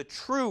was the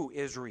true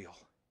Israel.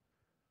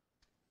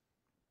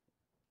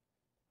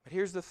 But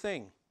here's the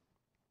thing.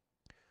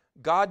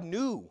 God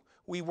knew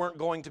we weren't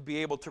going to be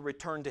able to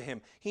return to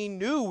him. He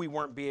knew we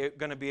weren't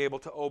going to be able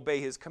to obey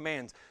his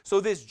commands. So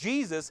this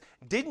Jesus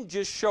didn't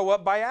just show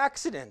up by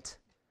accident.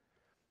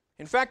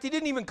 In fact, he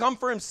didn't even come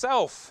for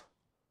himself.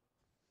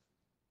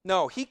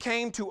 No, he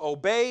came to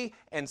obey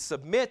and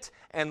submit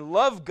and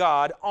love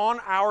God on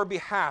our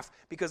behalf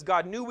because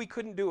God knew we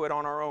couldn't do it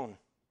on our own.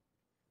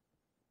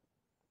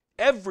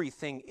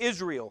 Everything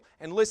Israel,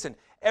 and listen,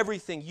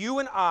 everything you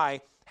and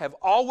I have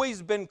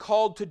always been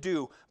called to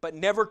do but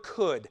never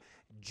could,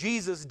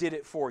 Jesus did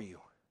it for you.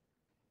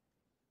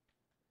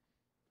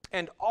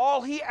 And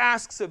all he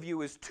asks of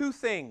you is two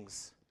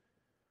things.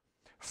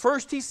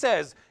 First, he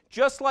says,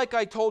 just like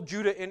I told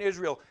Judah and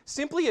Israel,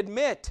 simply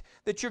admit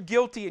that you're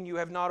guilty and you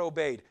have not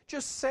obeyed.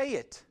 Just say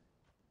it.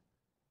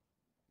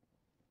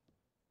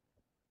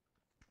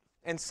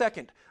 And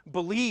second,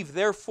 believe,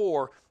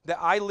 therefore, that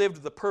I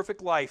lived the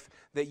perfect life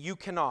that you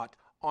cannot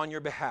on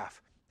your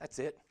behalf. That's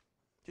it.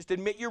 Just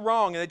admit you're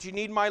wrong and that you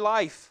need my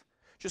life.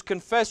 Just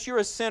confess you're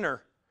a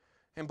sinner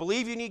and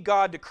believe you need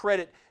God to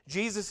credit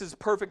Jesus'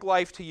 perfect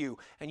life to you.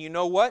 And you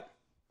know what?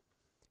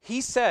 He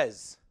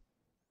says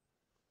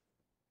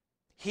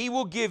he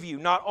will give you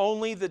not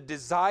only the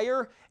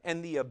desire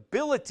and the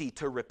ability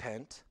to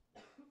repent,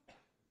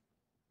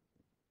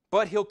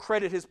 but he'll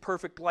credit his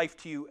perfect life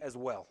to you as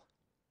well.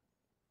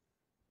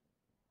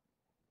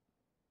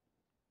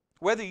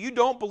 Whether you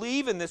don't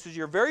believe and this is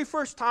your very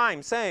first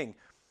time saying,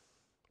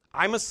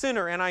 I'm a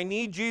sinner and I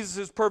need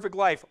Jesus' perfect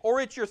life, or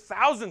it's your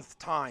 1,000th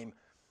time,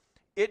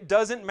 it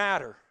doesn't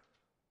matter.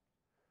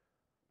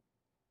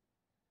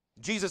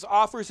 Jesus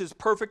offers his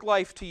perfect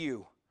life to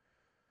you.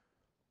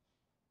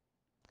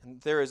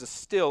 And there is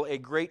still a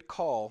great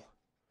call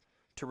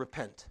to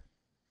repent.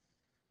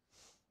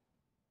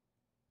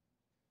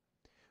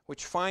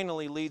 Which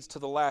finally leads to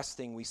the last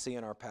thing we see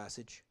in our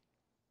passage.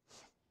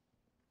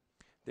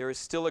 There is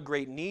still a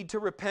great need to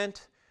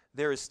repent.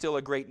 There is still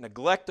a great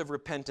neglect of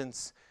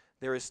repentance.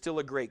 There is still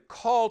a great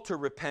call to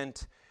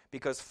repent,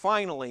 because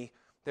finally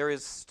there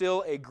is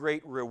still a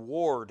great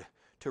reward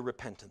to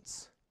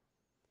repentance.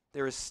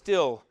 There is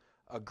still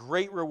a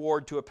great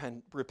reward to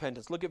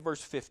repentance. Look at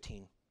verse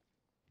 15.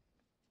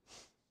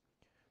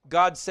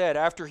 God said,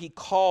 after he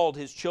called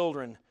his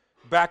children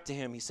back to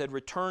him, he said,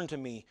 return to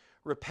me,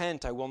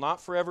 repent, I will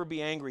not forever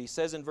be angry. He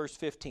says in verse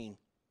 15,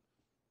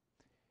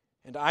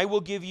 and I will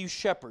give you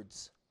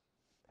shepherds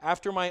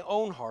after my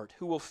own heart,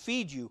 who will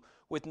feed you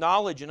with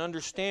knowledge and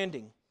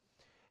understanding.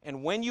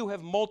 And when you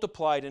have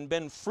multiplied and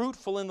been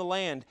fruitful in the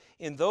land,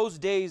 in those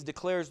days,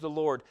 declares the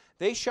Lord,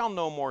 they shall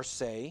no more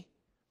say,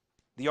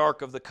 the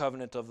ark of the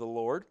covenant of the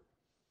Lord.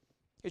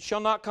 It shall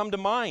not come to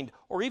mind,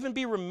 or even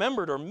be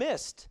remembered or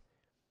missed.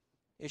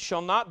 It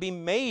shall not be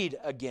made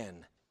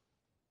again.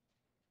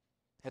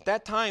 At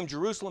that time,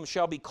 Jerusalem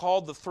shall be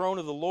called the throne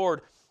of the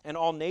Lord, and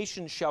all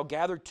nations shall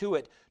gather to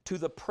it, to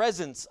the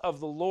presence of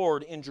the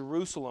Lord in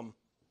Jerusalem.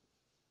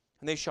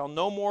 And they shall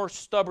no more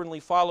stubbornly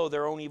follow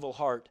their own evil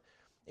heart.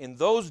 In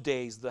those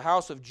days, the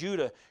house of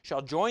Judah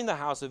shall join the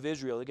house of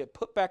Israel. They get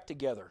put back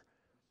together.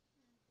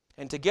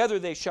 And together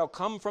they shall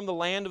come from the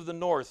land of the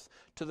north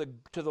to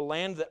the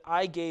land that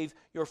I gave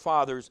your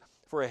fathers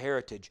for a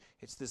heritage.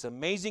 It's this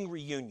amazing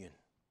reunion.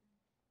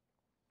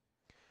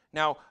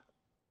 Now,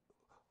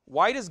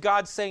 why does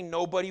God say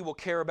nobody will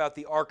care about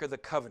the Ark of the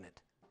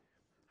Covenant?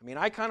 I mean,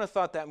 I kind of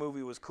thought that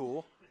movie was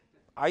cool.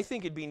 I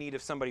think it'd be neat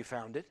if somebody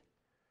found it.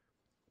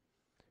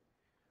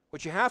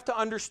 What you have to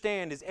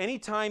understand is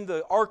anytime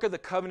the Ark of the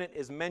Covenant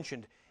is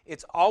mentioned,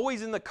 it's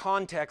always in the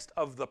context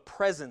of the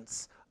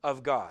presence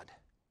of God.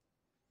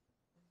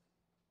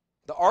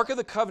 The Ark of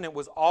the Covenant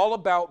was all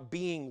about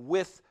being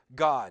with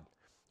God.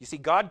 You see,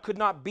 God could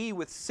not be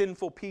with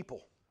sinful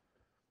people.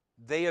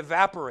 They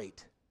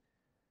evaporate.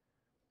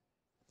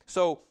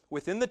 So,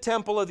 within the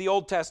temple of the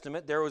Old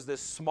Testament, there was this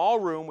small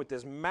room with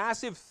this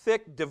massive,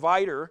 thick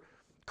divider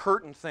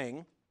curtain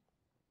thing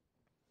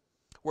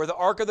where the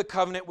Ark of the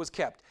Covenant was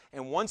kept.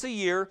 And once a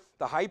year,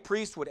 the high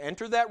priest would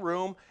enter that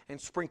room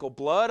and sprinkle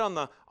blood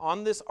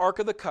on this Ark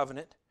of the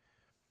Covenant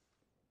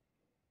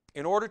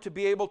in order to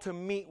be able to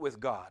meet with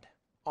God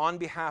on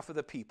behalf of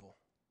the people.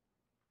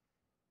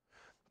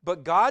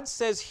 But God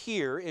says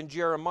here in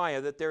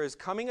Jeremiah that there is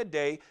coming a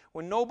day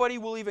when nobody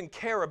will even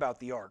care about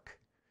the Ark,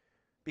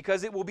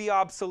 because it will be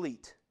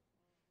obsolete.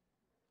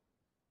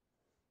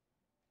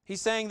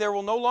 He's saying there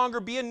will no longer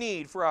be a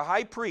need for a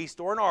high priest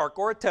or an ark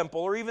or a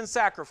temple or even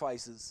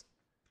sacrifices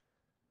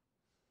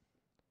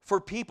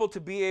for people to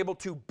be able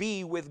to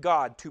be with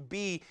God, to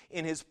be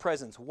in His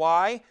presence.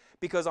 Why?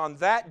 Because on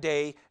that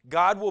day,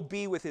 God will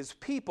be with His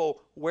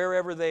people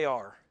wherever they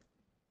are.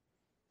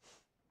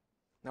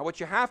 Now what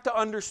you have to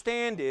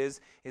understand is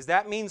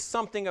that means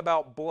something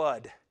about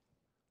blood.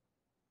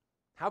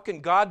 How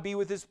can God be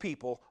with His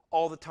people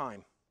all the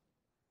time?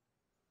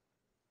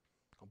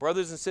 Well,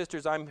 brothers and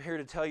sisters, I'm here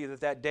to tell you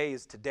that day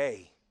is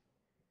today.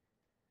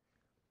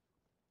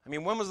 I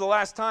mean, when was the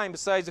last time,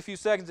 besides a few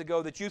seconds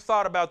ago, that you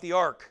thought about the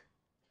ark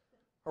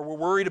or were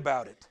worried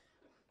about it?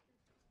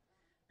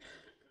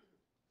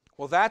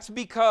 Well, that's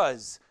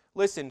because,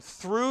 listen,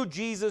 through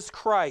Jesus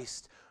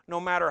Christ, no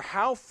matter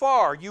how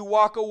far you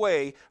walk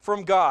away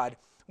from God,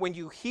 when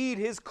you heed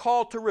His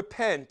call to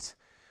repent,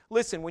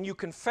 listen, when you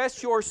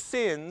confess your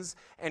sins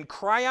and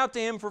cry out to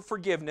Him for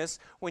forgiveness,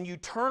 when you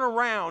turn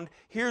around,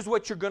 here's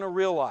what you're going to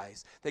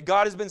realize: that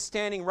God has been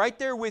standing right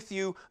there with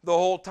you the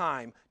whole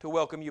time to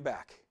welcome you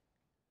back.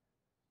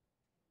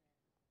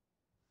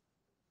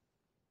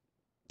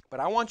 But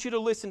I want you to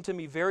listen to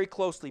me very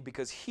closely,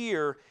 because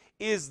here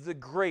is the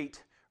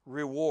great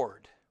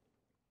reward.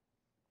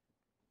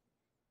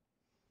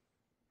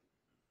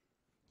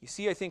 You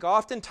see, I think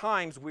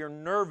oftentimes we're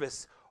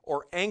nervous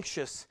or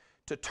anxious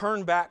to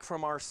turn back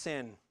from our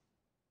sin,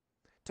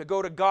 to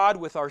go to God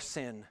with our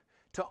sin,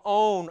 to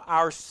own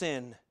our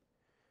sin,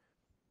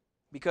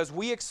 because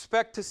we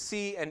expect to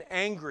see an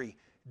angry,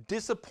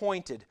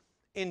 disappointed,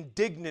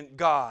 indignant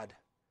God.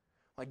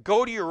 Like,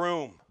 go to your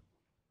room.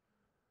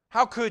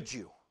 How could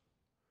you?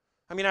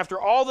 I mean,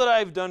 after all that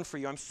I've done for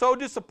you, I'm so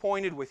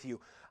disappointed with you.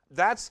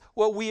 That's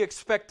what we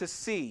expect to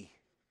see.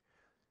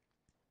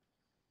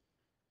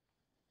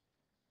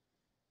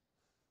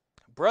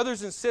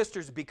 Brothers and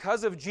sisters,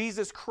 because of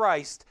Jesus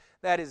Christ,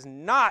 that is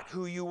not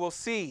who you will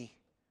see.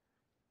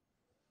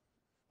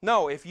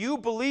 No, if you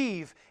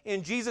believe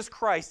in Jesus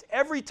Christ,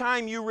 every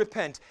time you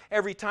repent,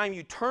 every time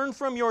you turn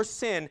from your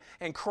sin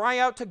and cry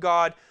out to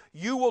God,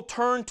 you will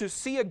turn to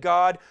see a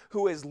God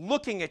who is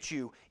looking at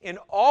you in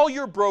all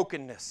your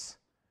brokenness,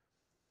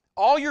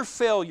 all your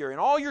failure, and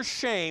all your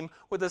shame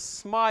with a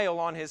smile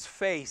on His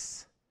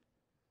face.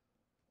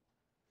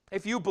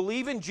 If you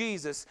believe in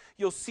Jesus,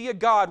 you'll see a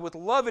God with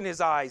love in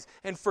His eyes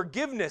and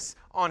forgiveness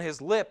on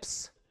His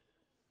lips,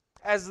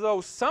 as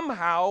though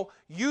somehow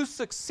you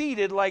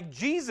succeeded like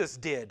Jesus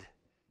did.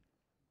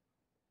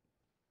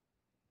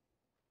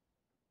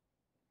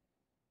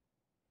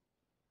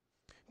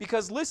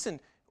 Because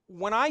listen,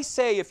 when I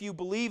say if you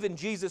believe in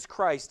Jesus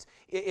Christ,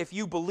 if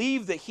you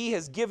believe that He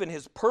has given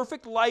His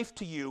perfect life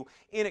to you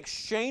in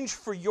exchange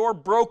for your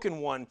broken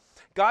one,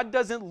 God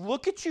doesn't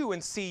look at you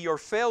and see your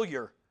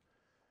failure.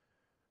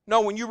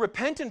 No, when you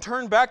repent and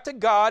turn back to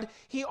God,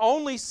 He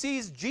only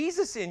sees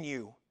Jesus in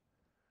you.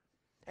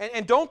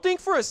 And don't think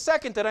for a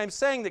second that I'm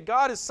saying that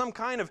God is some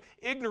kind of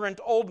ignorant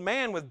old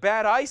man with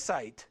bad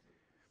eyesight.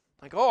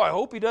 Like, oh, I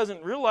hope he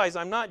doesn't realize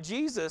I'm not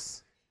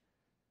Jesus.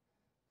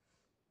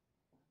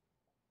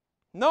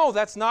 No,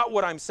 that's not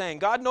what I'm saying.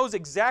 God knows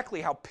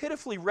exactly how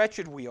pitifully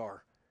wretched we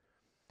are.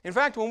 In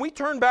fact, when we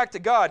turn back to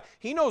God,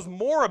 He knows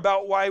more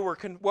about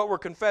what we're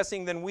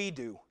confessing than we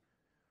do.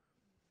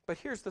 But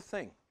here's the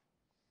thing.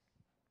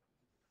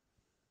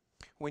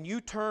 When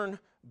you turn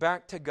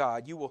back to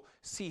God, you will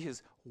see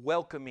His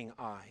welcoming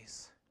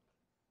eyes.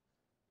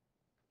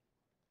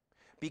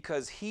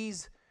 Because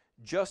He's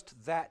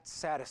just that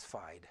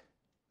satisfied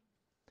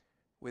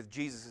with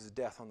Jesus'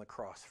 death on the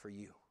cross for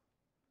you.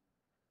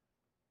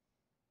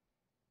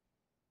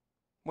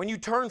 When you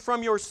turn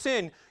from your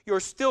sin, you're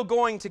still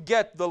going to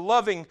get the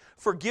loving,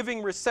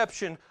 forgiving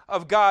reception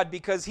of God,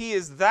 because He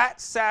is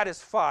that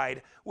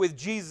satisfied with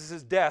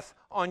Jesus' death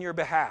on your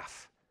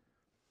behalf.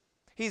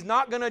 He's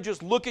not going to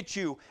just look at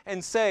you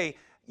and say,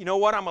 you know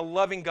what, I'm a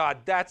loving God,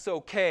 that's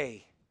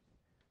okay.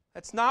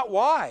 That's not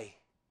why.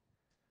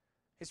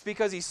 It's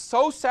because He's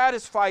so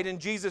satisfied in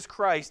Jesus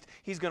Christ,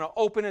 He's going to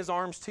open His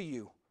arms to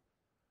you.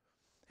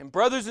 And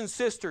brothers and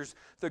sisters,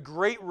 the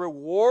great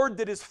reward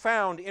that is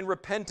found in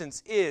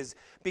repentance is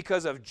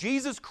because of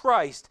Jesus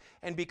Christ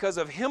and because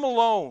of Him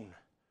alone.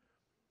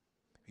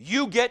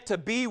 You get to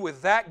be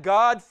with that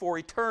God for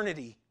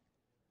eternity.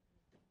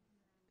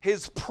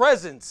 His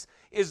presence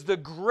is the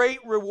great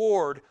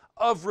reward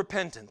of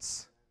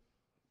repentance.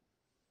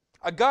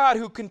 A God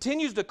who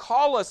continues to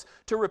call us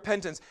to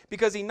repentance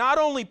because He not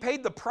only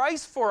paid the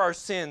price for our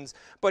sins,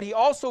 but He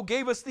also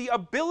gave us the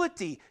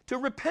ability to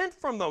repent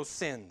from those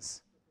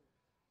sins.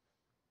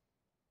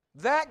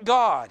 That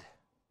God,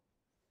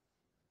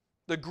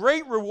 the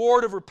great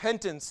reward of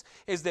repentance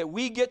is that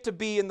we get to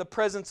be in the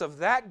presence of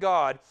that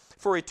God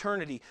for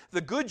eternity.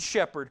 The good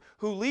shepherd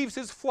who leaves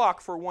his flock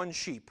for one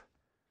sheep.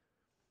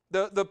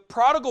 The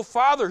prodigal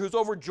father who's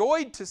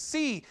overjoyed to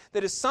see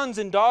that his sons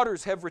and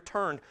daughters have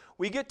returned.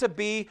 We get to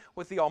be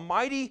with the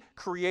almighty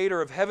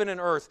creator of heaven and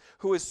earth,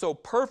 who is so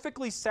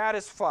perfectly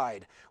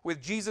satisfied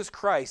with Jesus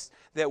Christ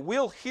that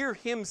we'll hear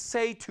Him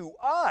say to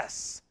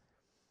us,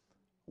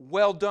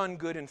 "Well done,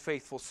 good and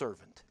faithful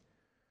servant."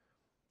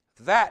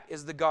 That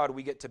is the God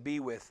we get to be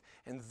with,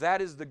 and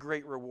that is the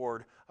great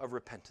reward of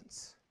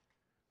repentance.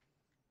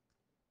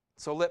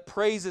 So let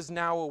praises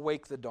now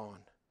awake the dawn.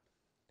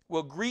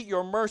 We'll greet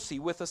your mercy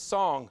with a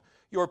song.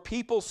 Your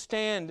people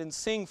stand and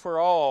sing for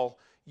all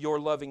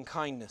your loving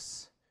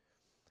kindness.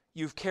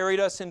 You've carried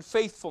us in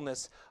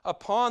faithfulness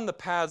upon the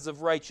paths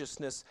of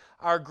righteousness.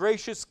 Our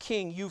gracious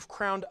King, you've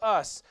crowned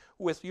us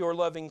with your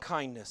loving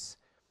kindness.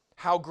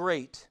 How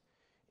great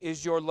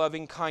is your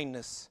loving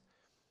kindness,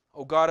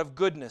 O God of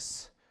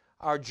goodness,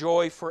 our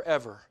joy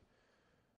forever.